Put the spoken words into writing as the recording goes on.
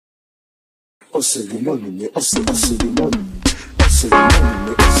hustle the money, me hustle the money. Hustle the money,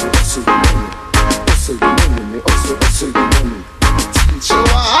 me hustle the money. Hustle the money, me hustle the money. So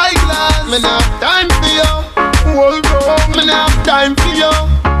high class, me not have time for you. Hold on, me not have time for you.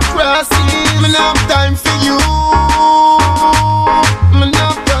 Crossing, me not have time for you. Me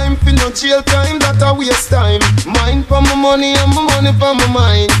not have time for no jail time, that a waste time. Mind for my money and my money for my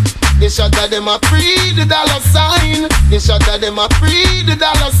mind. They shot at them a free the dollar sign. They shot at them a free the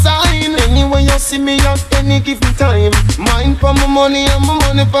dollar sign. Anyway you see me at any given time. Mind for my money and my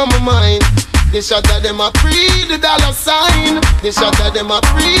money for my mind. They shot at them a free the dollar sign. They shot at them a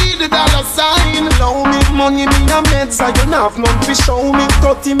free the dollar sign. Allow me money, me a meds, I don't have none to show me.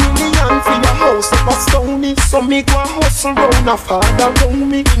 30 million for your house, if I stony. So me go hustle round a father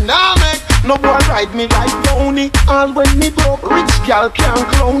round me. Nah make no boy ride me like pony. All when me broke, rich girl can't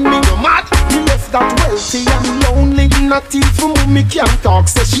clone me. You mad? Me left that wealthy and lonely. Not even mommy can't talk,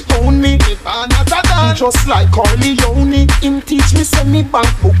 say she own me. If I not a dad, just like Corleone. Him teach me, send me bank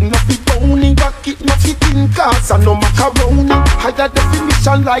book, nothing bony. Back it, no fitting cars and no macaroni. Higher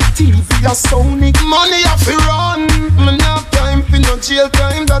definition like TV or Sony. Money off the run. Me not have time for no jail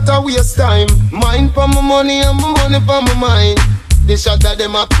time, that a waste time. Mind for my money and my money for my mind. They shot at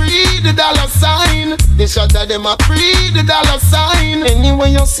them a free the dollar sign. They shot at them a free the dollar sign.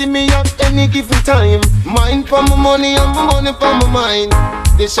 Anyway you see me at any given time. Mind for my money and my money for my mind.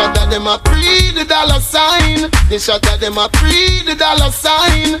 They shot at them a free the dollar sign. They shot at them a free the dollar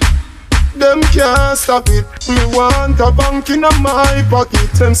sign. Them can't stop it. Me want a bank in my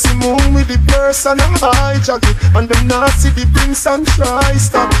pocket. Them see move with the purse and a high jacket. And them not see the prince and try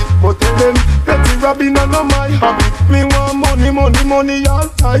stop it. But tell them petty robbing and no my habit. Me want money, money, money, all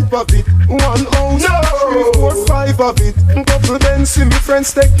type of it. 1 house, 3, 4, 5 of it. Couple then see me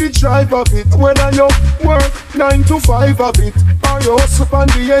friends take the drive of it. Whether you work 9 to 5 of it, or you hustle on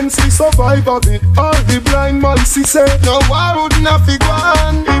the NC survive of it. All the blind man see say, no war would not be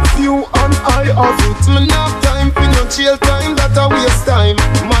gone if you and I have it. Me not have time for no jail time.